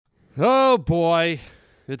Oh boy,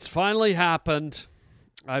 it's finally happened.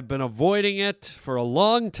 I've been avoiding it for a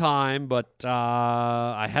long time, but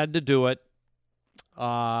I had to do it.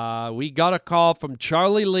 We got a call from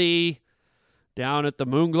Charlie Lee down at the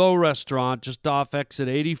Moonglow restaurant just off exit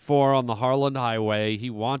 84 on the Harland Highway. He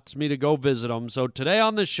wants me to go visit him. So today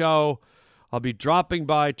on the show, I'll be dropping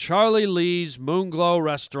by Charlie Lee's Moonglow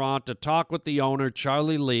restaurant to talk with the owner,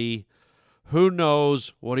 Charlie Lee. Who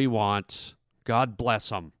knows what he wants? God bless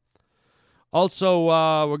him. Also,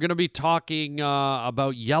 we're going to be talking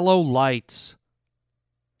about yellow lights.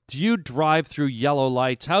 Do you drive through yellow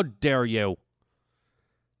lights? How dare you?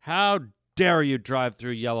 How dare you drive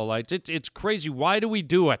through yellow lights? It's crazy. Why do we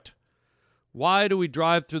do it? Why do we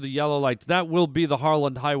drive through the yellow lights? That will be the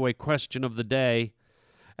Harland Highway question of the day.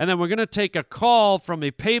 And then we're going to take a call from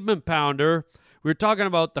a pavement pounder. We were talking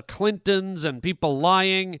about the Clintons and people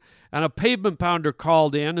lying, and a pavement pounder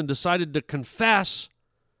called in and decided to confess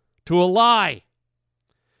to a lie.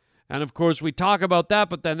 And of course, we talk about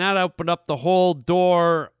that, but then that opened up the whole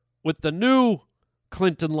door with the new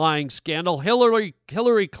Clinton lying scandal. Hillary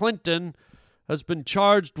Clinton has been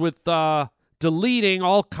charged with deleting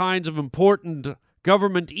all kinds of important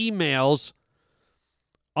government emails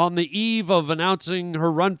on the eve of announcing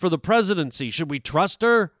her run for the presidency. Should we trust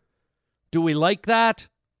her? Do we like that?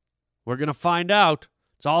 We're going to find out.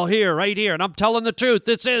 It's all here, right here, and I'm telling the truth.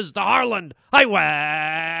 This is the Harland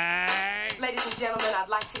Highway. Ladies and gentlemen, I'd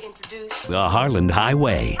like to introduce the Harland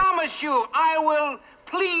Highway. I promise you, I will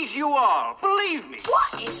please you all. Believe me.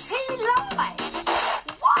 What is he like?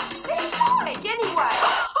 What's he like, anyway?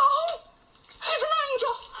 Oh, he's an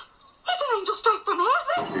angel. He's an angel straight from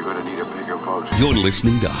heaven. You're gonna need a bigger boat. You're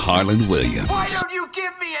listening to Harland Williams. Why don't you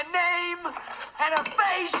give me a name and a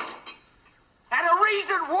face and a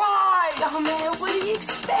reason why? Oh, man, what do you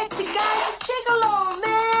expect? The guy's a gigolo,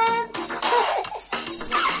 man.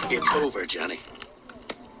 It's over, Johnny.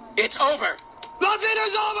 It's over. Nothing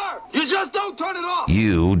is over. You just don't turn it off.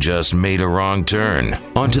 You just made a wrong turn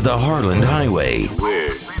onto the Harland Highway.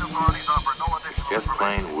 Weird. Just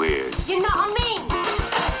plain weird. You know what I mean?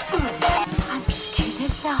 I'm still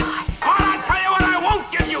alive. Well, I'll tell you what I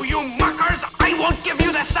won't give you, you muckers. I won't give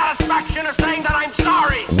you the satisfaction of saying that I'm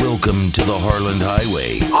sorry. Welcome to the Harland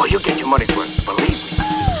Highway. Oh, you get your money's worth. Believe me.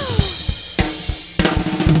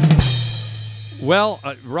 Well,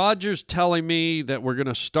 Roger's telling me that we're going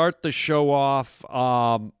to start the show off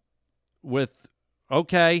with,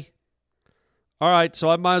 okay. All right, so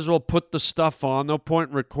I might as well put the stuff on. No point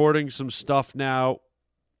in recording some stuff now.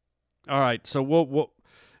 All right, so we'll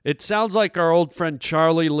it sounds like our old friend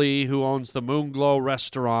Charlie Lee, who owns the Moonglow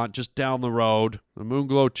restaurant just down the road, the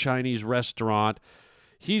Moonglow Chinese restaurant.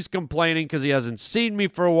 He's complaining because he hasn't seen me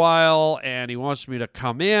for a while, and he wants me to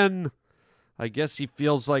come in. I guess he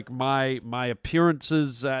feels like my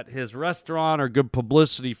appearances at his restaurant are good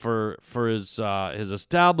publicity for his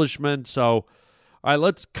establishment. So, all right,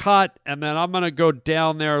 let's cut, and then I'm going to go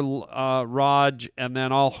down there, Raj, and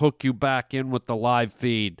then I'll hook you back in with the live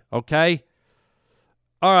feed, okay?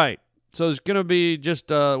 All right, so there's going to be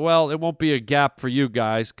just, it won't be a gap for you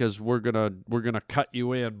guys because we're gonna cut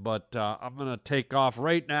you in, but I'm going to take off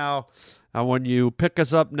right now. And when you pick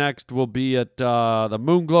us up next, we'll be at the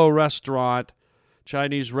Moonglow restaurant,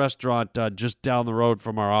 Chinese restaurant, just down the road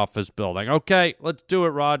from our office building. Okay, let's do it,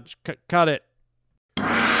 Raj. Cut it.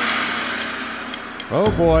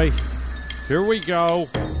 Oh, boy. Here we go.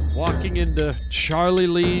 Walking into Charlie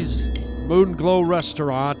Lee's Moonglow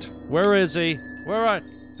restaurant. Where is he?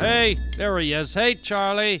 Hey, there he is. Hey,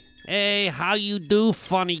 Charlie. Hey, how you do,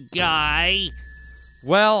 funny guy?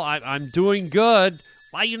 Well, I'm doing good.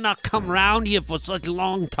 Why you not come round here for such a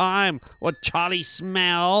long time? What, Charlie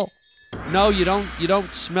smell? No, you don't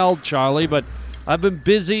smell Charlie, but I've been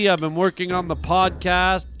busy. I've been working on the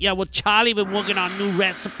podcast. Yeah, well, Charlie been working on a new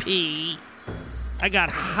recipe. I got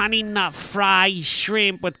honey nut fried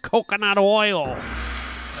shrimp with coconut oil.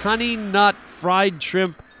 Honey nut fried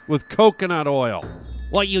shrimp with coconut oil.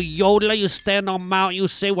 What, you yodeler? You stand on mount, you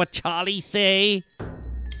say what Charlie say?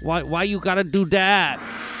 Why you gotta do that?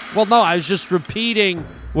 Well, no, I was just repeating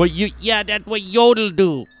what you... Yeah, that's what yodel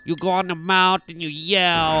do. You go on the mount and you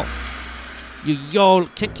yell. You yodel.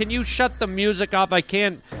 Can you shut the music off? I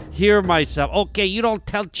can't hear myself. Okay, you don't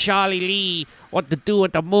tell Charlie Lee what to do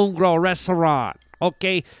at the Moonglow restaurant.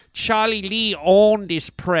 Okay? Charlie Lee owned this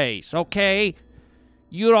place, okay?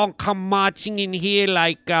 You don't come marching in here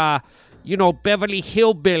like, Beverly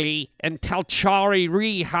Hillbilly and tell Charlie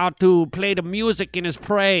Lee how to play the music in his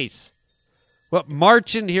praise. What,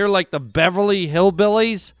 march in here like the Beverly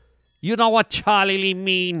Hillbillies? You know what Charlie Lee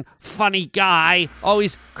mean, funny guy,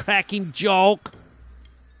 always cracking joke.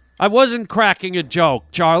 I wasn't cracking a joke,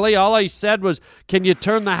 Charlie. All I said was, can you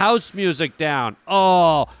turn the house music down?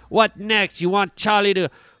 Oh, what next? You want Charlie to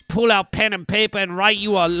pull out pen and paper and write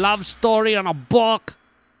you a love story on a book?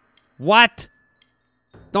 What?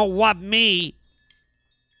 Don't want me.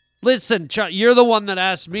 Listen, you're the one that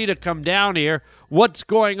asked me to come down here. What's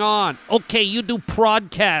going on? Okay, you do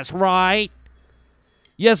podcast, right?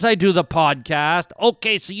 Yes, I do the podcast.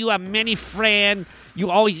 Okay, so you have many friends.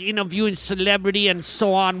 You always interviewing celebrity and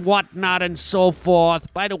so on, whatnot, and so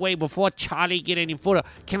forth. By the way, before Charlie get any further,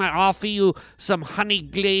 can I offer you some honey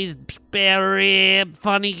glazed spare rib,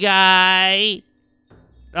 funny guy?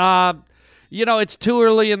 It's too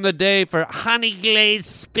early in the day for... Honey glazed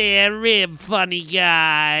spare rib, funny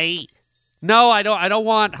guy. No, I don't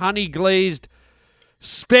want honey glazed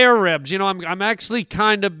spare ribs. I'm actually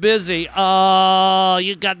kind of busy. Oh,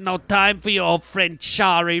 you got no time for your old friend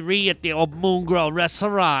Charlie Lee at the old Moonglow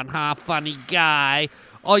restaurant, huh, funny guy?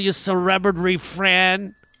 Oh, your celebrity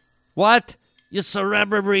friend? What? Your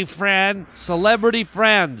celebrity friend? Celebrity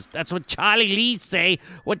friends. That's what Charlie Lee say.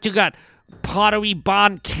 What you got? Pottery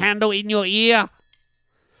barn candle in your ear?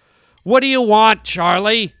 What do you want,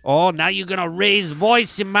 Charlie? Oh, now you're gonna raise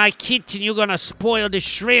voice in my kitchen. You're gonna spoil the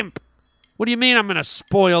shrimp. What do you mean I'm gonna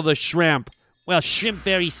spoil the shrimp? Well, shrimp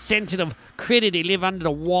very sensitive critter. They live under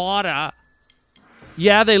the water.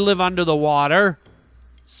 Yeah, they live under the water.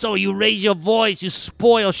 So you raise your voice, you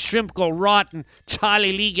spoil shrimp, go rotten.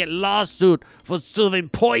 Charlie Lee get lawsuit for serving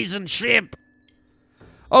poison shrimp.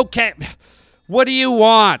 Okay, what do you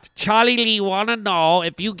want? Charlie Lee wanna know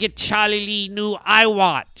if you get Charlie Lee new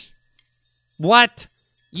iWatch. What?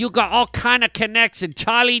 You got all kind of connection.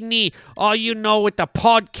 Charlie Lee, all you know with the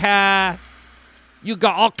podcast. You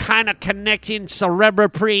got all kind of connection,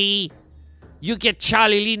 celebrity. You get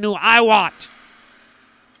Charlie Lee new iWatch.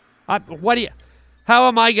 How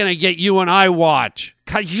am I gonna get you an iWatch?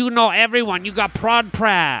 Cause you know everyone. You got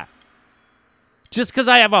podcast. Just because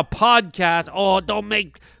I have a podcast, don't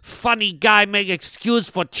make funny guy make excuse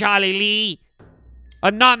for Charlie Lee.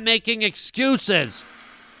 I'm not making excuses.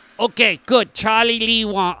 Okay, good. Charlie Lee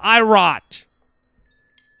want iWatch.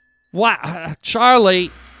 What?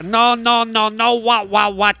 Charlie? No,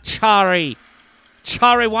 what, Charlie?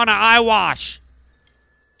 Charlie want an iWatch.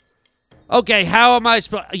 Okay, how am I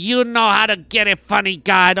supposed... You know how to get it, funny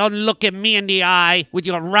guy. Don't look at me in the eye with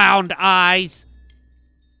your round eyes.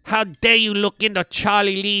 How dare you look into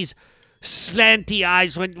Charlie Lee's slanty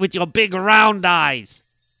eyes with your big round eyes.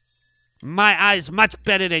 My eyes much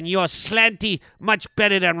better than yours. Slanty, much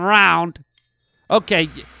better than round. Okay,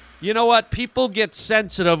 you know what? People get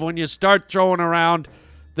sensitive when you start throwing around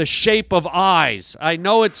the shape of eyes. I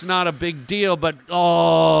know it's not a big deal, but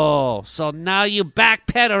so now you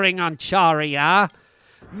backpedaling on Charlie, huh?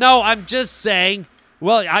 No, I'm just saying.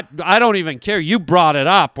 Well, I don't even care. You brought it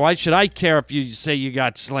up. Why should I care if you say you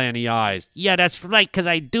got slanty eyes? Yeah, that's right, because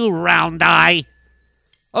I do round eye.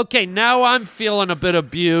 Okay, now I'm feeling a bit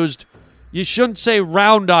abused. You shouldn't say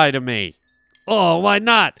round eye to me. Oh, why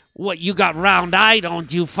not? What, you got round eye,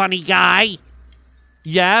 don't you, funny guy?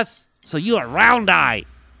 Yes. So you a round eye.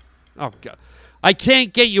 Oh, God. I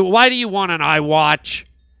can't get you. Why do you want an iWatch?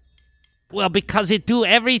 Well, because it do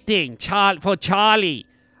everything for Charlie.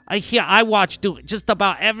 I hear iWatch do just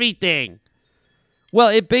about everything. Well,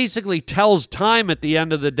 it basically tells time at the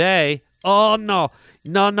end of the day. Oh, no.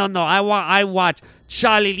 I want iWatch.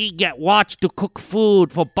 Charlie Lee get watch to cook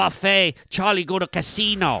food for buffet. Charlie go to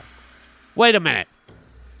casino. Wait a minute.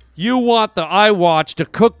 You want the iWatch to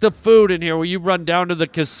cook the food in here while you run down to the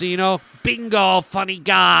casino? Bingo, funny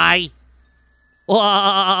guy.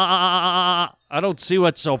 I don't see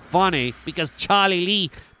what's so funny. Because Charlie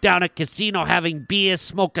Lee down at casino having beer,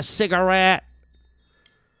 smoke a cigarette.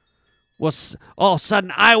 Well, all of a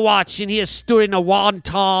sudden iWatch in here stirring a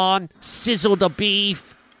wonton, sizzle the beef,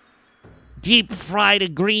 deep fry the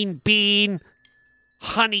green bean,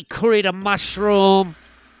 honey curry the mushroom,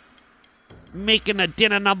 making a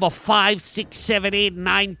dinner number 5, 6, 7, 8,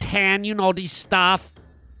 9, 10. You know this stuff.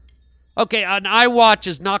 Okay, an iWatch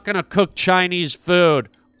is not going to cook Chinese food.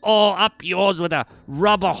 Oh, up yours with a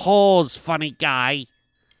rubber hose, funny guy.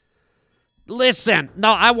 Listen,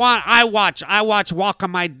 no, I want iWatch. iWatch walking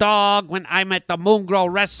my dog when I'm at the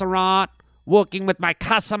Moonglow restaurant, working with my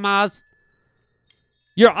customers.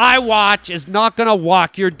 Your iWatch is not going to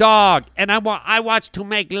walk your dog. And I want iWatch to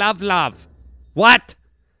make love. What?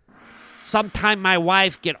 Sometime my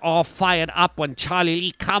wife get all fired up when Charlie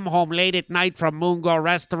Lee come home late at night from Moonglow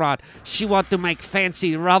restaurant. She want to make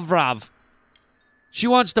fancy rub. She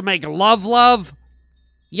wants to make love?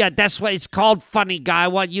 Yeah, that's what it's called, funny guy.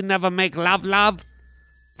 What, you never make love?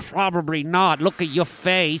 Probably not. Look at your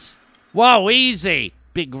face. Whoa, easy.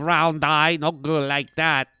 big round eye. No good like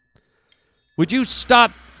that. Would you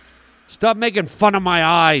stop making fun of my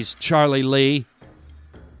eyes, Charlie Lee?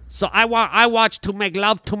 So I watched to make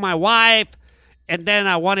love to my wife, and then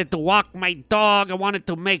I wanted to walk my dog. I wanted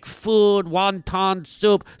to make food, wonton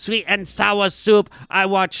soup, sweet and sour soup. I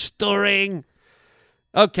watched stirring.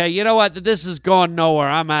 Okay, you know what? This is going nowhere.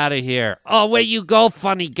 I'm out of here. Oh, where you go,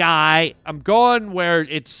 funny guy? I'm going where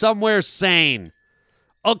it's somewhere sane.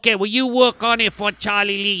 Okay, well, you work on it for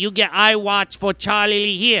Charlie Lee. You get I watch for Charlie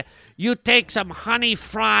Lee. Here, you take some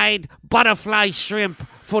honey-fried butterfly shrimp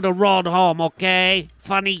for the road home, okay?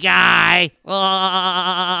 Funny guy.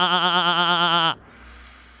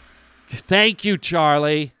 Thank you,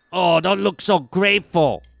 Charlie. Oh, don't look so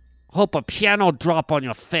grateful. Hope a piano drop on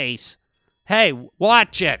your face. Hey,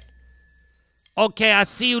 watch it. Okay, I'll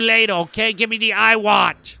see you later, okay? Give me the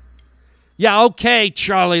iWatch. Yeah, okay,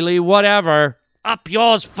 Charlie Lee, whatever. Up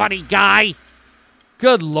yours, funny guy.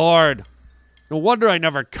 Good Lord. No wonder I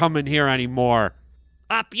never come in here anymore.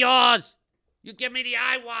 Up yours. You give me the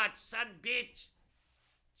iWatch, son bitch.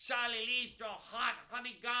 Charlie Lee throw hot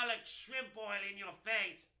honey garlic shrimp oil in your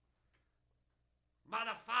face.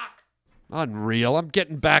 Motherfucker. Unreal. I'm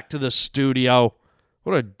getting back to the studio.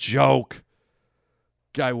 What a joke.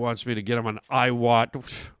 Guy wants me to get him an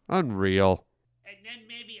iWatch. Unreal. And then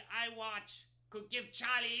maybe iWatch could give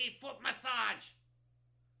Charlie Lee foot massage.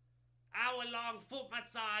 Hour-long foot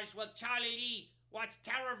massage while Charlie Lee watch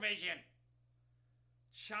television.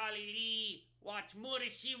 Charlie Lee watch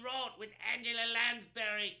Murder, She Wrote with Angela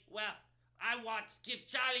Lansbury. Well, iWatch give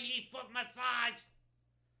Charlie Lee foot massage.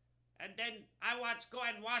 And then iWatch go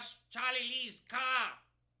and wash Charlie Lee's car.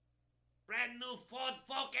 Brand new Ford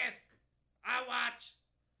Focus. iWatch.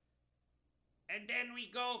 And then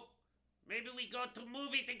maybe we go to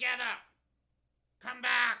movie together. Come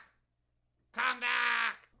back. Come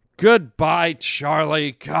back. Goodbye,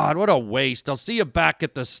 Charlie. God, what a waste. I'll see you back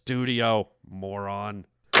at the studio, moron.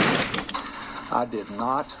 I did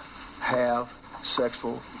not have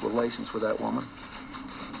sexual relations with that woman,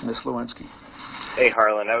 Miss Lewinsky. Hey,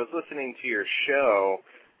 Harlan, I was listening to your show,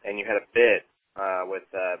 and you had a bit with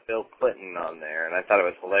Bill Clinton on there, and I thought it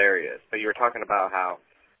was hilarious. But you were talking about how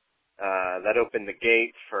that opened the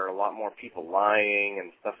gates for a lot more people lying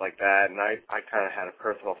and stuff like that, and I kind of had a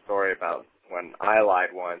personal story about when I lied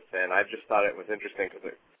once, and I just thought it was interesting because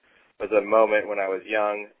it was a moment when I was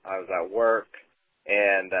young. I was at work,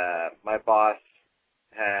 and my boss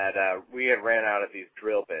we had ran out of these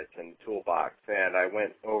drill bits and toolbox, and I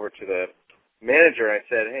went over to the manager and I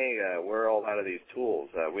said, hey, we're all out of these tools.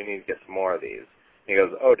 We need to get some more of these. He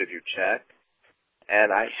goes, oh, did you check?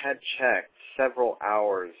 And I had checked several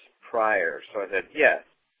hours prior, so I said, yes.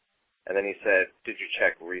 And then he said, did you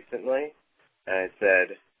check recently? And I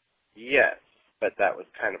said, yes, but that was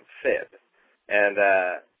kind of a fib. And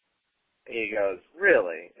he goes,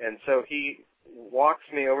 really? And so he walks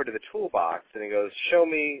me over to the toolbox, and he goes, show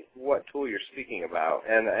me what tool you're speaking about.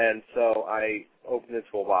 And so I opened the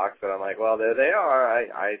toolbox, and I'm like, well, there they are.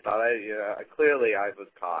 I thought clearly I was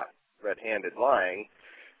caught red-handed lying.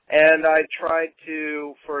 And I tried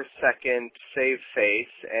to, for a second, save face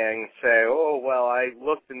and say, oh, well, I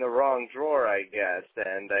looked in the wrong drawer, I guess.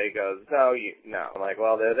 And he goes, no. I'm like,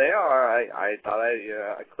 well, there they are. I thought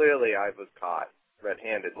clearly I was caught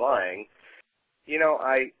red-handed lying. You know,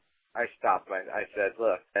 I stopped. I said,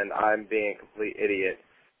 look, and I'm being a complete idiot.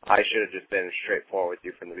 I should have just been straightforward with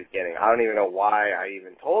you from the beginning. I don't even know why I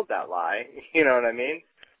even told that lie. You know what I mean?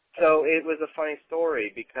 So it was a funny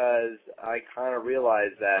story because I kind of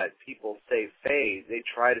realized that people save face. They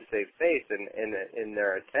try to save face in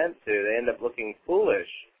their attempt to. They end up looking foolish.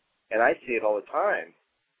 And I see it all the time.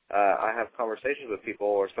 I have conversations with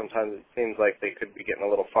people where sometimes it seems like they could be getting a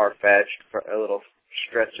little far-fetched, a little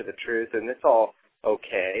stretch of the truth, and it's all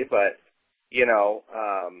okay. But, you know,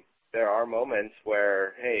 there are moments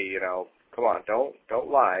where, hey, you know, come on,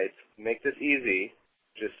 don't lie. Make this easy.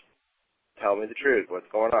 Just tell me the truth.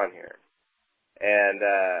 What's going on here? And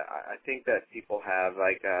I think that people have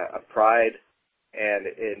like a pride, and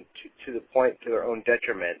to the point to their own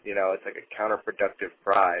detriment. You know, it's like a counterproductive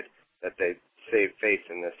pride that they save face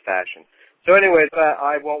in this fashion. So, anyways,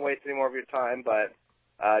 I won't waste any more of your time, but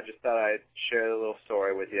just thought I'd share a little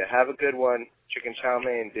story with you. Have a good one, chicken chow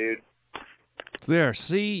mein, dude. There,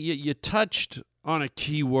 see, you touched on a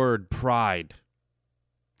key word, pride.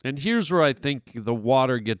 And here's where I think the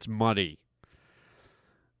water gets muddy.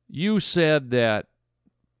 You said that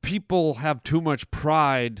people have too much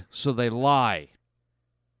pride, so they lie.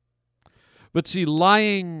 But see,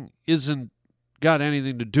 lying isn't got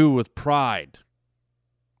anything to do with pride.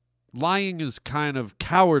 Lying is kind of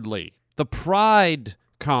cowardly. The pride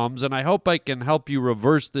comes, and I hope I can help you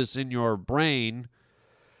reverse this in your brain.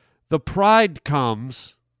 The pride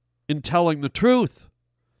comes in telling the truth.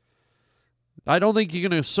 I don't think you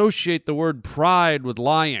can associate the word pride with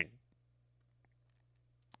lying.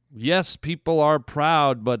 Yes, people are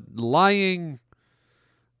proud, but lying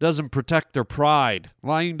doesn't protect their pride.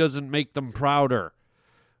 Lying doesn't make them prouder.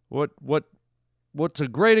 What's a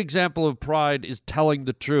great example of pride is telling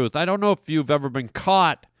the truth. I don't know if you've ever been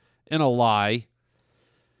caught in a lie,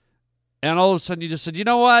 and all of a sudden you just said, you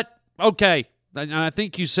know what? Okay. And I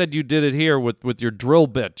think you said you did it here with your drill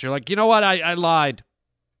bit. You're like, you know what? I lied.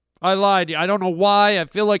 I lied. I don't know why. I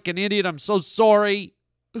feel like an idiot. I'm so sorry.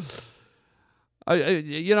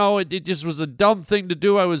 It just was a dumb thing to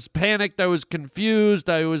do. I was panicked. I was confused.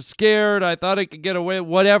 I was scared. I thought I could get away.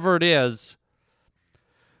 Whatever it is.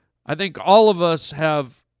 I think all of us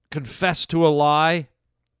have confessed to a lie.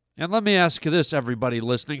 And let me ask you this, everybody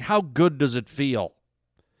listening. How good does it feel?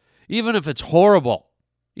 Even if it's horrible.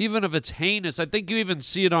 Even if it's heinous. I think you even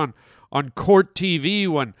see it on court TV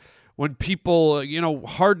when people,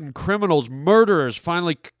 hardened criminals, murderers,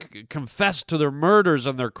 finally confess to their murders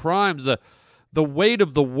and their crimes. The weight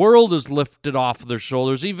of the world is lifted off of their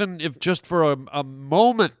shoulders, even if just for a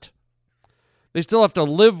moment. They still have to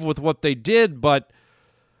live with what they did, but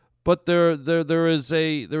there is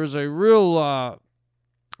a real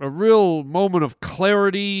moment of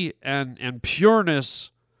clarity and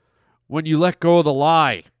pureness when you let go of the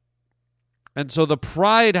lie. And so the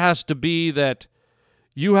pride has to be that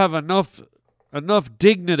you have enough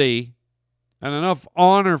dignity and enough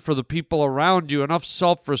honor for the people around you, enough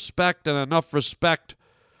self-respect and enough respect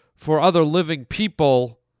for other living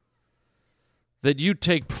people that you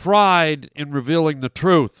take pride in revealing the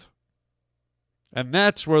truth. And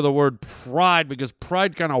that's where the word pride, because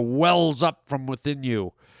pride kind of wells up from within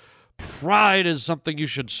you. Pride is something you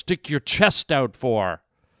should stick your chest out for.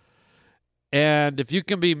 And if you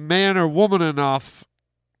can be man or woman enough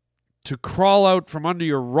to crawl out from under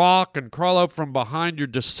your rock and crawl out from behind your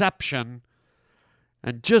deception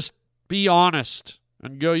and just be honest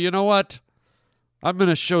and go, you know what? I'm going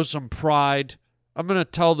to show some pride. I'm going to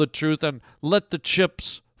tell the truth and let the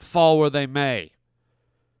chips fall where they may.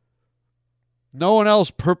 No one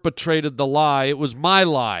else perpetrated the lie. It was my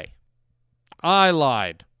lie. I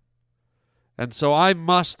lied. And so I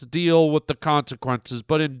must deal with the consequences.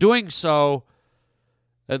 But in doing so,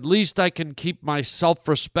 at least I can keep my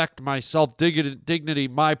self-respect, my self-dignity,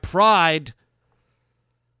 my pride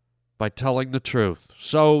by telling the truth.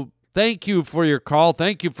 So thank you for your call.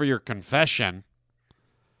 Thank you for your confession.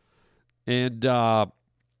 And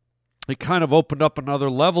it kind of opened up another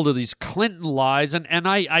level to these Clinton lies. And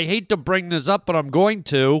I hate to bring this up, but I'm going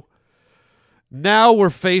to. Now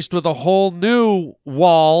we're faced with a whole new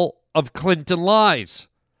wall of Clinton lies.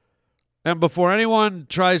 And before anyone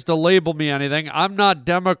tries to label me anything, I'm not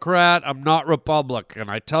Democrat, I'm not Republican.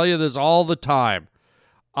 I tell you this all the time.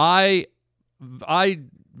 I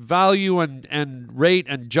value and rate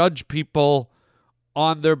and judge people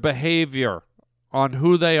on their behavior, on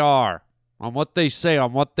who they are, on what they say,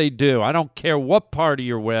 on what they do. I don't care what party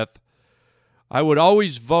you're with. I would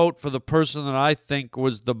always vote for the person that I think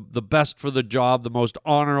was the best for the job, the most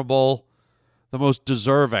honorable, the most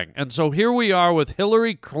deserving. And so here we are with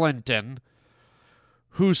Hillary Clinton,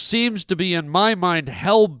 who seems to be, in my mind,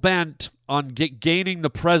 hell-bent on gaining the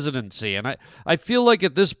presidency. And I feel like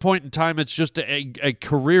at this point in time, it's just a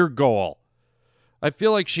career goal. I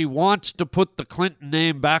feel like she wants to put the Clinton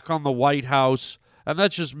name back on the White House, and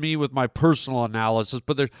that's just me with my personal analysis,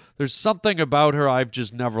 but there's something about her I've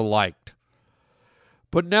just never liked.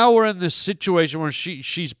 But now we're in this situation where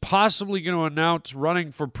she's possibly going to announce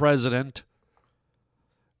running for president.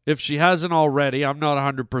 If she hasn't already, I'm not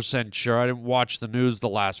 100% sure. I didn't watch the news the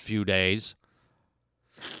last few days.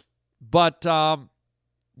 But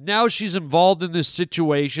now she's involved in this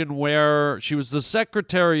situation where she was the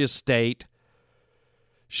Secretary of State.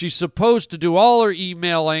 She's supposed to do all her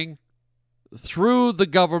emailing through the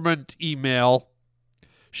government email.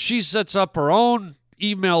 She sets up her own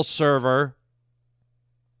email server.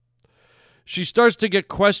 She starts to get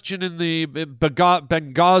questioned in the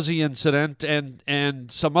Benghazi incident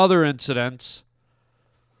and some other incidents.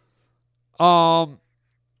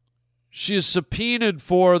 She is subpoenaed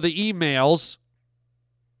for the emails.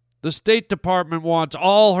 The State Department wants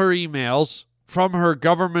all her emails from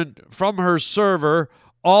her server.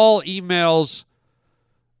 All emails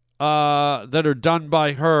that are done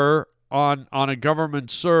by her on a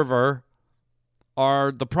government server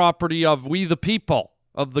are the property of we the people.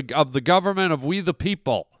 Of the government of we the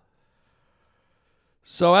people.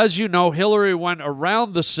 So as you know, Hillary went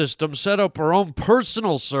around the system, set up her own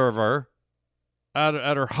personal server,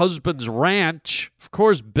 at her husband's ranch. Of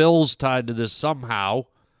course, Bill's tied to this somehow.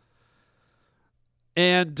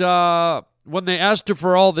 And when they asked her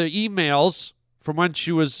for all the emails from when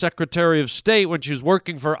she was Secretary of State, when she was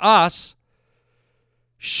working for us,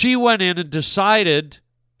 she went in and decided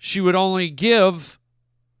she would only give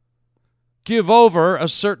over a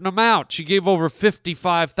certain amount. She gave over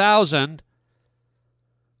 $55,000,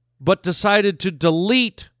 but decided to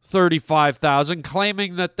delete $35,000,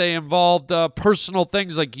 claiming that they involved personal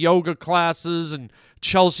things like yoga classes and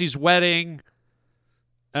Chelsea's wedding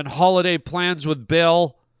and holiday plans with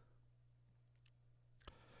Bill.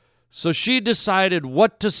 So she decided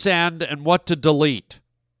what to send and what to delete,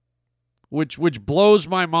 which blows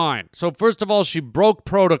my mind. So first of all, she broke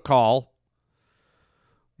protocol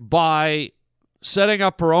by setting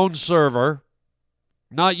up her own server,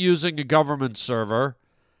 not using a government server.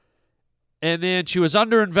 And then she was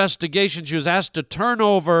under investigation. She was asked to turn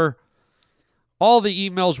over all the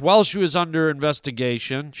emails while she was under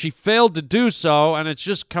investigation. She failed to do so, and it's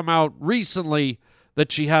just come out recently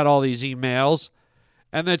that she had all these emails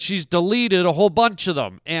and that she's deleted a whole bunch of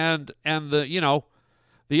them. And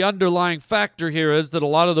the underlying factor here is that a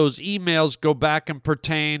lot of those emails go back and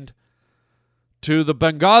pertained to the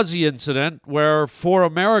Benghazi incident where 4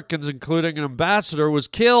 Americans, including an ambassador, was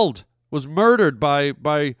murdered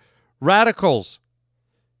by radicals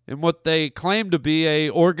in what they claim to be a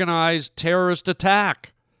organized terrorist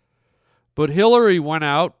attack. But Hillary went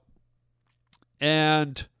out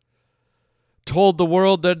and told the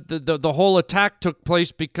world that the whole attack took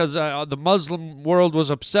place because the Muslim world was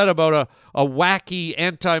upset about a wacky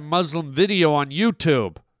anti-Muslim video on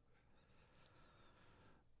YouTube.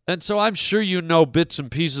 And so I'm sure you know bits and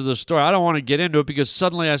pieces of the story. I don't want to get into it because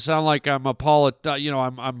suddenly I sound like I'm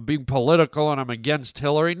I'm being political and I'm against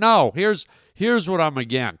Hillary. No, here's what I'm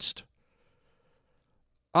against.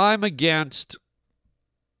 I'm against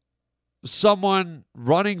someone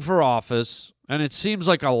running for office, and it seems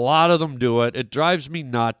like a lot of them do it. It drives me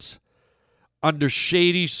nuts under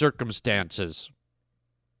shady circumstances.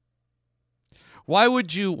 Why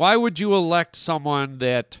would you elect someone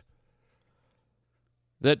that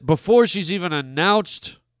before she's even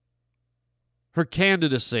announced her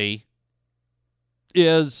candidacy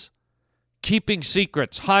is keeping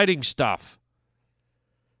secrets, hiding stuff,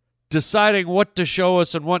 deciding what to show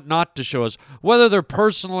us and what not to show us? Whether they're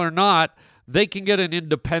personal or not, they can get an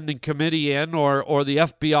independent committee in or the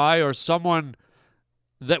FBI or someone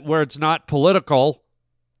that where it's not political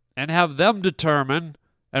and have them determine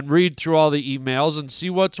and read through all the emails and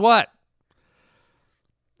see what's what.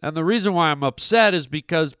 And the reason why I'm upset is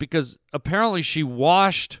because apparently she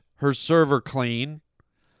washed her server clean.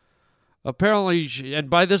 Apparently, and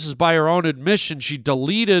this is by her own admission, she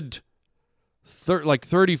deleted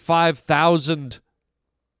 35,000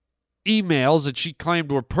 emails that she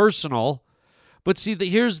claimed were personal. But see,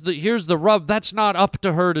 here's the rub. That's not up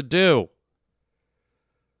to her to do.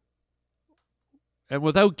 And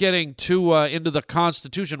without getting too into the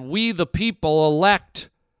Constitution, we the people elect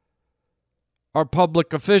our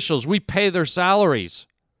public officials. We pay their salaries.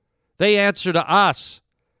 They answer to us.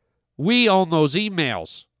 We own those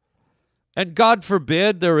emails. And God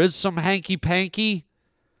forbid there is some hanky-panky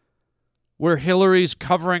where Hillary's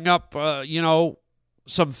covering up,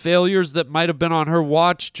 some failures that might have been on her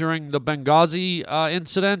watch during the Benghazi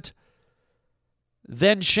incident.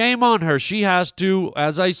 Then shame on her. She has to,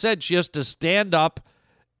 as I said, she has to stand up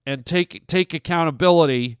and take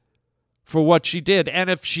accountability for what she did. And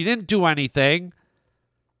if she didn't do anything,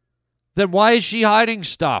 then why is she hiding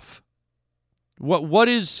stuff? What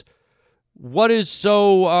is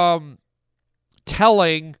so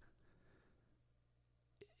telling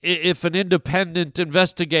if an independent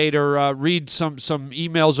investigator reads some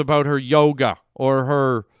emails about her yoga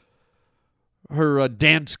or her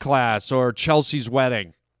dance class or Chelsea's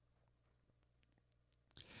wedding?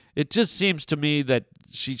 It just seems to me that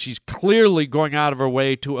she's clearly going out of her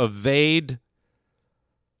way to evade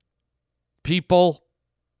people.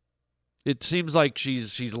 It seems like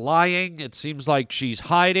she's lying. It seems like she's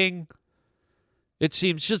hiding. It's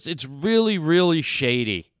really, really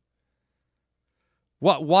shady.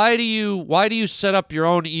 Why do you set up your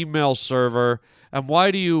own email server, and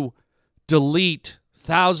why do you delete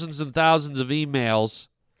thousands and thousands of emails,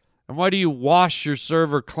 and why do you wash your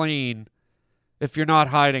server clean if you're not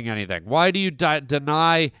hiding anything? Why do you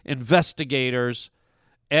deny investigators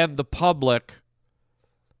and the public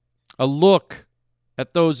a look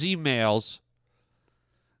at those emails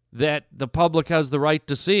that the public has the right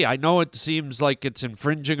to see? I know it seems like it's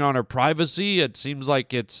infringing on her privacy. It seems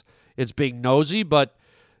like it's being nosy, but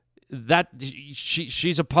that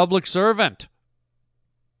she's a public servant.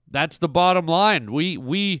 That's the bottom line.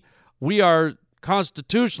 We are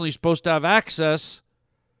constitutionally supposed to have access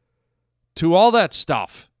to all that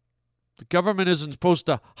stuff. The government isn't supposed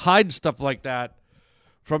to hide stuff like that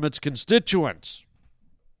from its constituents.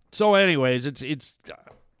 So anyways, it's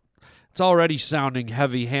already sounding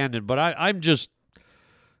heavy-handed, but I'm just,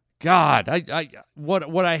 God,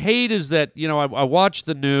 what I hate is that, I watch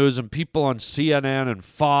the news and people on CNN and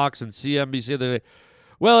Fox and CNBC, they,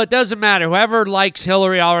 well, it doesn't matter. Whoever likes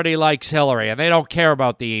Hillary already likes Hillary, and they don't care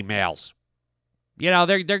about the emails. They're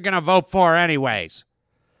going to vote for her anyways.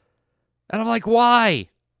 And I'm like, why?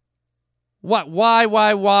 What? Why?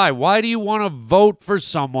 Why do you want to vote for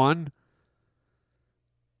someone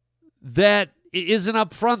that isn't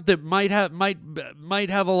up front, that might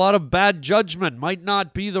have a lot of bad judgment, might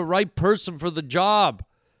not be the right person for the job?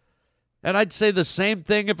 And I'd say the same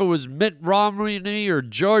thing if it was Mitt Romney or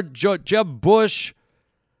Jeb Bush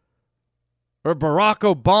or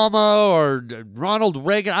Barack Obama or Ronald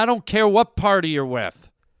Reagan. I don't care what party you're with.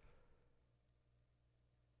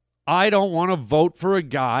 I don't want to vote for a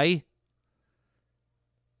guy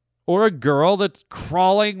or a girl that's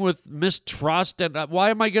crawling with mistrust. And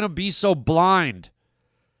why am I going to be so blind?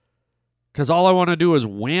 Because all I want to do is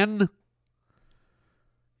win?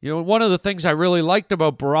 One of the things I really liked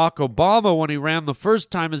about Barack Obama when he ran the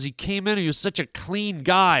first time is he came in and he was such a clean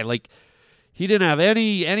guy. Like, he didn't have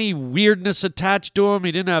any weirdness attached to him.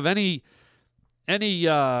 He didn't have any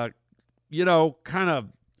kind of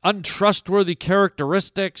untrustworthy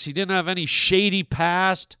characteristics. He didn't have any shady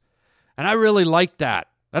past. And I really liked that.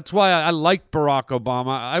 That's why I liked Barack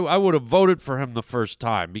Obama. I would have voted for him the first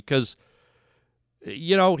time because,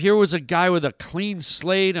 here was a guy with a clean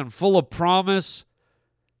slate and full of promise.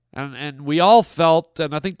 And we all felt,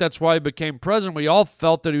 and I think that's why he became president, we all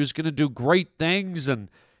felt that he was going to do great things, and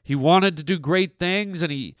he wanted to do great things,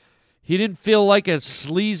 and he didn't feel like a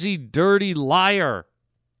sleazy, dirty liar.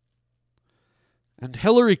 And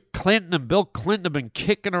Hillary Clinton and Bill Clinton have been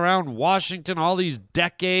kicking around Washington all these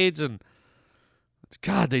decades, and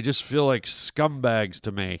God, they just feel like scumbags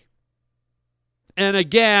to me. And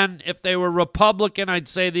again, if they were Republican, I'd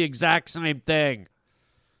say the exact same thing.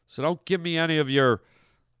 So don't give me any of your,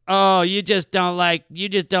 oh, you just don't like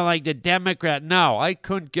the Democrat. No, I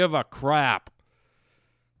couldn't give a crap.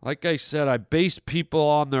 Like I said, I base people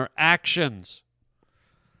on their actions.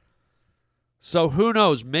 So who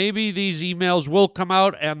knows? Maybe these emails will come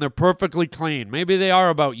out and they're perfectly clean. Maybe they are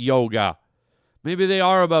about yoga. Maybe they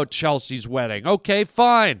are about Chelsea's wedding. Okay,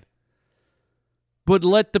 fine. But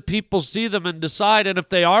let the people see them and decide. And if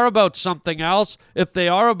they are about something else, if they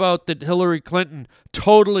are about that Hillary Clinton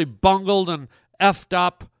totally bungled and effed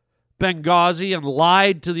up Benghazi and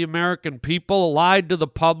lied to the American people, lied to the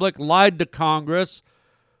public, lied to Congress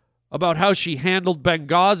about how she handled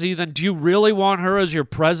Benghazi, then do you really want her as your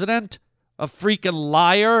president? A freaking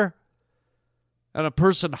liar? And a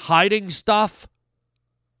person hiding stuff?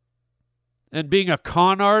 And being a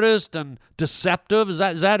con artist and deceptive? Is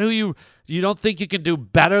that who you don't think you can do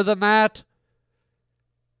better than that?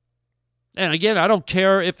 And again, I don't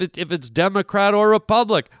care if it's Democrat or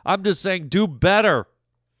Republic. I'm just saying do better.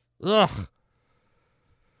 Ugh.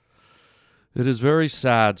 It is very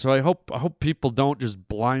sad. So I hope people don't just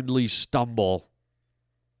blindly stumble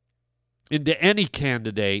into any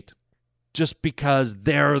candidate just because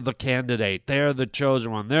they're the candidate. They're the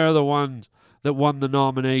chosen one. They're the ones that won the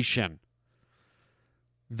nomination.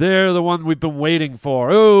 They're the one we've been waiting for.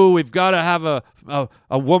 Ooh, we've got to have a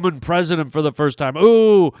woman president for the first time.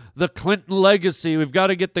 Ooh, the Clinton legacy. We've got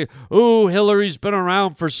to get ooh, Hillary's been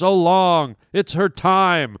around for so long. It's her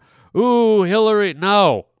time. Ooh, Hillary.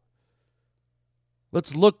 No.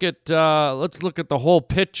 Let's look at the whole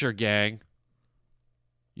picture, gang.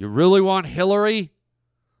 You really want Hillary?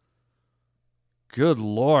 Good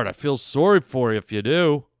Lord, I feel sorry for you if you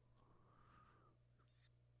do.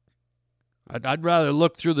 I'd rather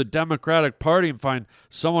look through the Democratic Party and find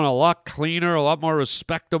someone a lot cleaner, a lot more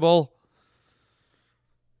respectable.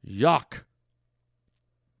 Yuck.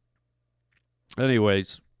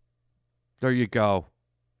 Anyways, there you go.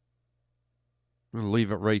 I'm going to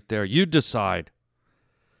leave it right there. You decide.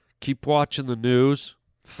 Keep watching the news.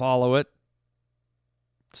 Follow it.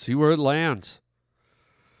 See where it lands.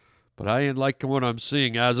 But I ain't liking what I'm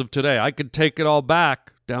seeing as of today. I could take it all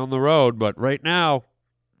back down the road, but right now,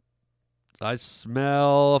 I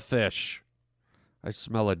smell a fish. I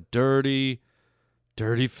smell a dirty,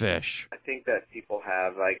 dirty fish. I think that people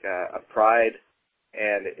have like a pride,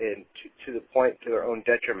 and to the point to their own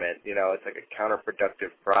detriment. It's like a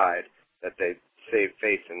counterproductive pride that they save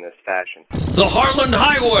face in this fashion. The Harland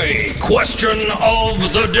Highway question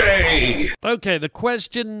of the day. Okay, the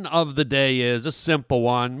question of the day is a simple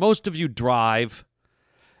one. Most of you drive,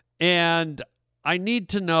 and I need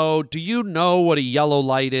to know, do you know what a yellow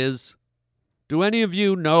light is? Do any of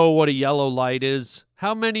you know what a yellow light is?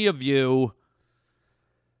 How many of you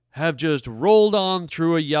have just rolled on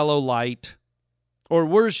through a yellow light? Or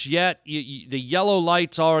worse yet, the yellow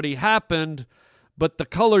light's already happened, but the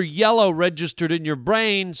color yellow registered in your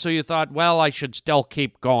brain, so you thought, well, I should still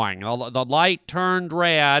keep going. The light turned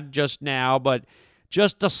red just now, but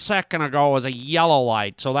just a second ago was a yellow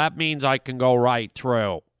light, so that means I can go right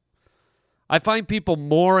through. I find people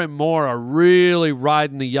more and more are really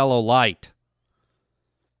riding the yellow light.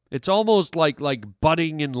 It's almost like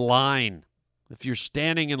butting in line. If you're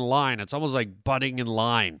standing in line, it's almost like butting in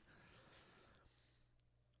line.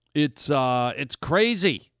 It's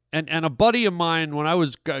crazy. And a buddy of mine, when I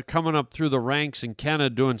was coming up through the ranks in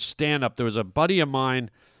Canada doing stand-up, there was a buddy of mine,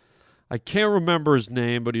 I can't remember his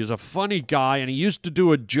name, but he was a funny guy, and he used to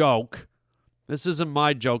do a joke. This isn't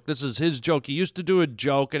my joke. This is his joke. He used to do a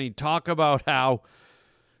joke, and he'd talk about how,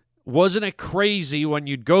 wasn't it crazy when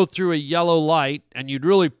you'd go through a yellow light and you'd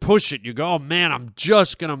really push it? You go, oh, man, I'm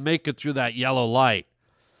just going to make it through that yellow light.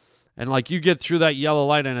 And like you get through that yellow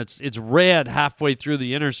light and it's red halfway through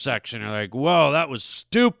the intersection. You're like, whoa, that was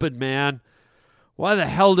stupid, man. Why the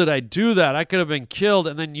hell did I do that? I could have been killed.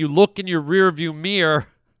 And then you look in your rearview mirror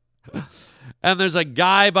and there's a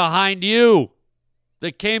guy behind you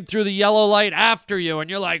that came through the yellow light after you. And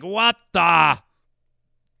you're like, what the?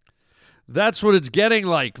 That's what it's getting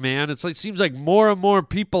like, man. It seems like more and more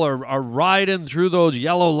people are riding through those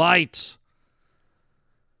yellow lights.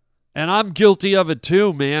 And I'm guilty of it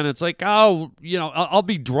too, man. It's like, oh, I'll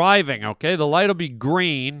be driving, okay? The light will be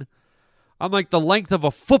green. I'm like the length of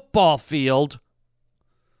a football field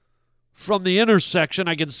from the intersection.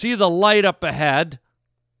 I can see the light up ahead,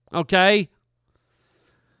 okay?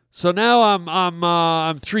 So now I'm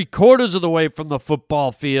 3/4 of the way from the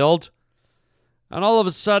football field, and all of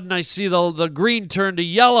a sudden I see the green turn to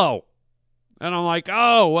yellow. And I'm like,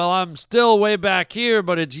 oh, well, I'm still way back here,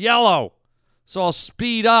 but it's yellow. So I'll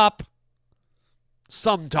speed up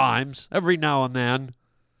sometimes, every now and then.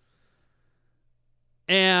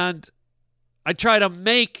 And I try to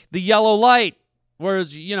make the yellow light.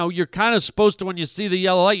 Whereas, you're kind of supposed to, when you see the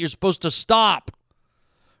yellow light, you're supposed to stop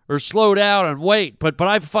or slow down and wait. But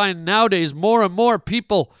I find nowadays more and more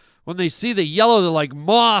people, when they see the yellow, they're like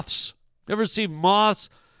moths. You ever see moths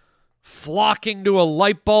flocking to a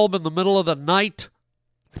light bulb in the middle of the night?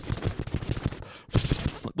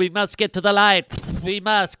 We must get to the light. We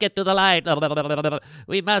must get to the light.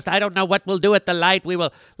 We must. I don't know what we'll do at the light.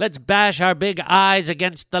 Let's bash our big eyes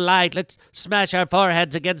against the light. Let's smash our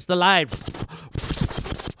foreheads against the light.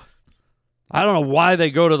 I don't know why they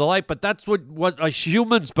go to the light, but that's what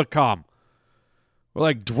humans become. We're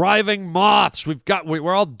like driving moths.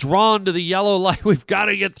 We're all drawn to the yellow light. We've got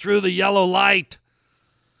to get through the yellow light.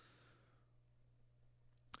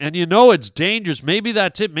 And it's dangerous. Maybe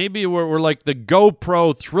that's it. Maybe we're like the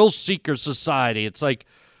GoPro thrill seeker society. It's like,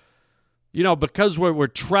 because we're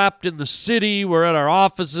trapped in the city, we're at our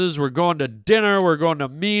offices, we're going to dinner, we're going to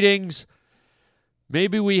meetings.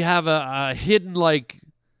 Maybe we have a hidden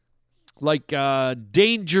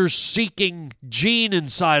danger-seeking gene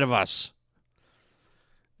inside of us.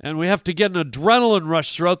 And we have to get an adrenaline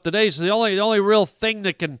rush throughout the day. So the only real thing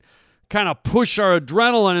that can kind of push our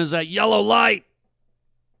adrenaline is that yellow light.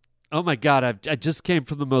 Oh, my God, I just came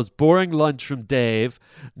from the most boring lunch from Dave.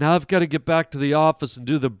 Now I've got to get back to the office and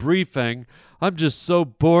do the briefing. I'm just so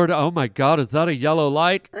bored. Oh, my God, is that a yellow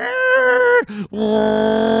light? It's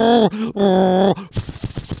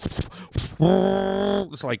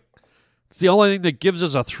like, it's the only thing that gives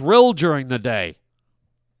us a thrill during the day.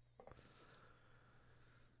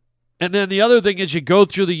 And then the other thing is you go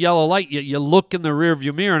through the yellow light, you look in the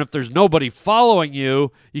rearview mirror, and if there's nobody following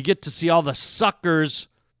you, you get to see all the suckers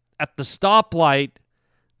at the stoplight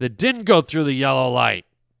that didn't go through the yellow light.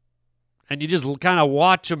 And you just kind of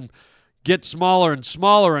watch them get smaller and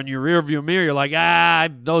smaller in your rearview mirror. You're like,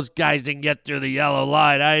 those guys didn't get through the yellow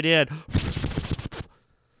light. I did.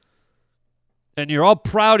 And you're all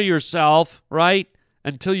proud of yourself, right?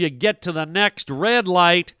 Until you get to the next red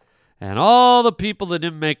light, and all the people that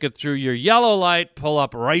didn't make it through your yellow light pull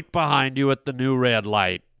up right behind you at the new red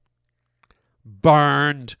light.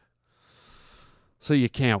 Burned. So you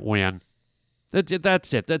can't win. That's it.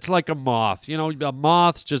 That's like a moth. A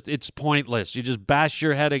moth's it's pointless. You just bash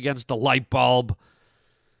your head against a light bulb.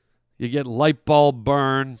 You get light bulb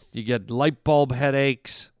burn. You get light bulb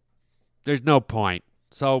headaches. There's no point.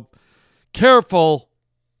 So careful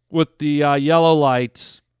with the yellow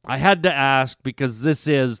lights, I had to ask because this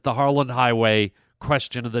is the Harlan Highway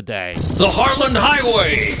question of the day. The Harlan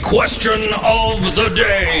Highway question of the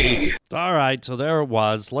day. All right, so there it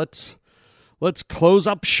was. Let's close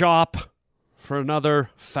up shop for another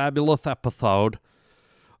fabulous episode.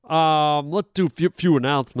 Let's do a few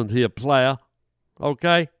announcements here, player.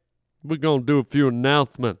 Okay? We're going to do a few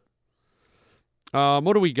announcements.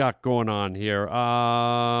 What do we got going on here?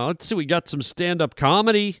 Let's see. We got some stand-up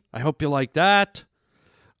comedy. I hope you like that.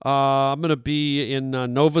 I'm going to be in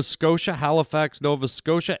Nova Scotia, Halifax, Nova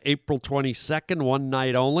Scotia, April 22nd, one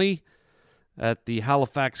night only, at the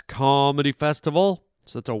Halifax Comedy Festival.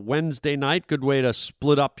 So it's a Wednesday night. Good way to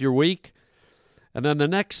split up your week. And then the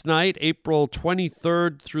next night, April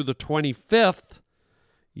 23rd through the 25th,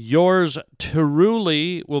 yours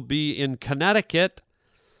truly will be in Connecticut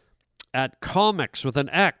at Comics with an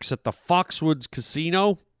X at the Foxwoods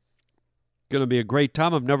Casino. Going to be a great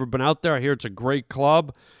time. I've never been out there. I hear it's a great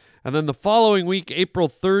club. And then the following week, April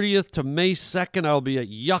 30th to May 2nd, I'll be at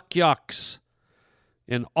Yuck Yucks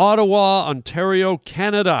in Ottawa, Ontario,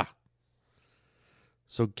 Canada.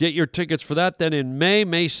 So get your tickets for that. Then in May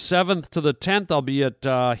 7th to the 10th, I'll be at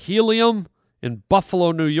Helium in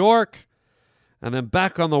Buffalo, New York. And then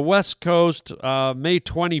back on the West Coast, May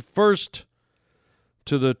 21st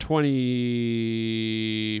to the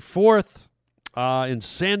 24th in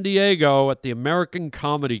San Diego at the American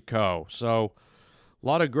Comedy Co. So a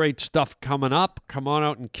lot of great stuff coming up. Come on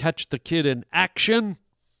out and catch the kid in action.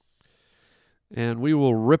 And we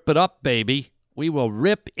will rip it up, baby. We will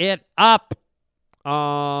rip it up.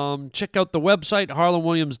 Check out the website,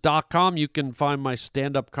 harlanwilliams.com. You can find my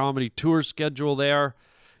stand-up comedy tour schedule there.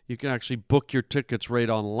 You can actually book your tickets right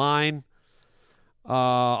online.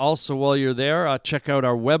 Also, while you're there, check out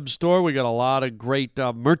our web store. We got a lot of great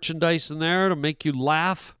merchandise in there to make you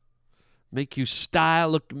laugh, make you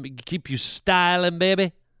style, keep you styling,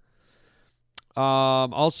 baby.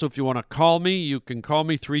 Also, if you want to call me, you can call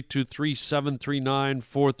me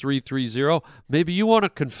 323-739-4330. Maybe you want to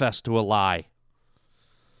confess to a lie.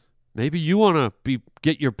 Maybe you want to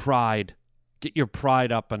get your pride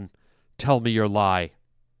up and tell me your lie.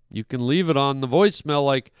 You can leave it on the voicemail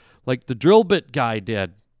like the drill bit guy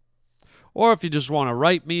did. Or if you just want to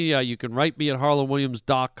write me, you can write me at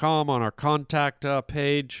harlanwilliams.com on our contact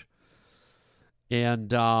page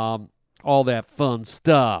and all that fun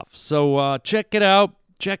stuff. So check it out.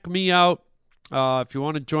 Check me out. If you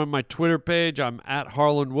want to join my Twitter page, I'm at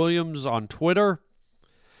Harlan Williams on Twitter.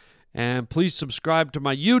 And please subscribe to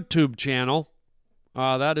my YouTube channel.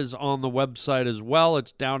 That is on the website as well.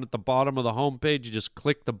 It's down at the bottom of the homepage. You just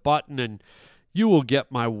click the button and you will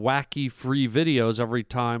get my wacky free videos every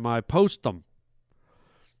time I post them.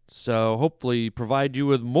 So hopefully provide you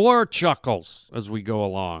with more chuckles as we go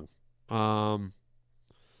along. And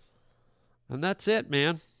that's it,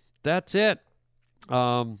 man. That's it.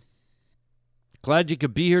 Glad you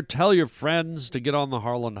could be here. Tell your friends to get on the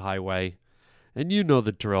Harlan Highway. And you know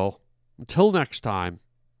the drill. Until next time,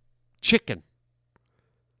 chicken.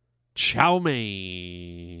 Chow mein,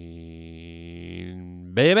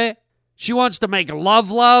 baby. She wants to make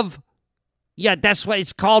love? Yeah, that's what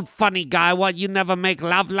it's called, funny guy. What, you never make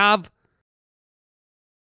love?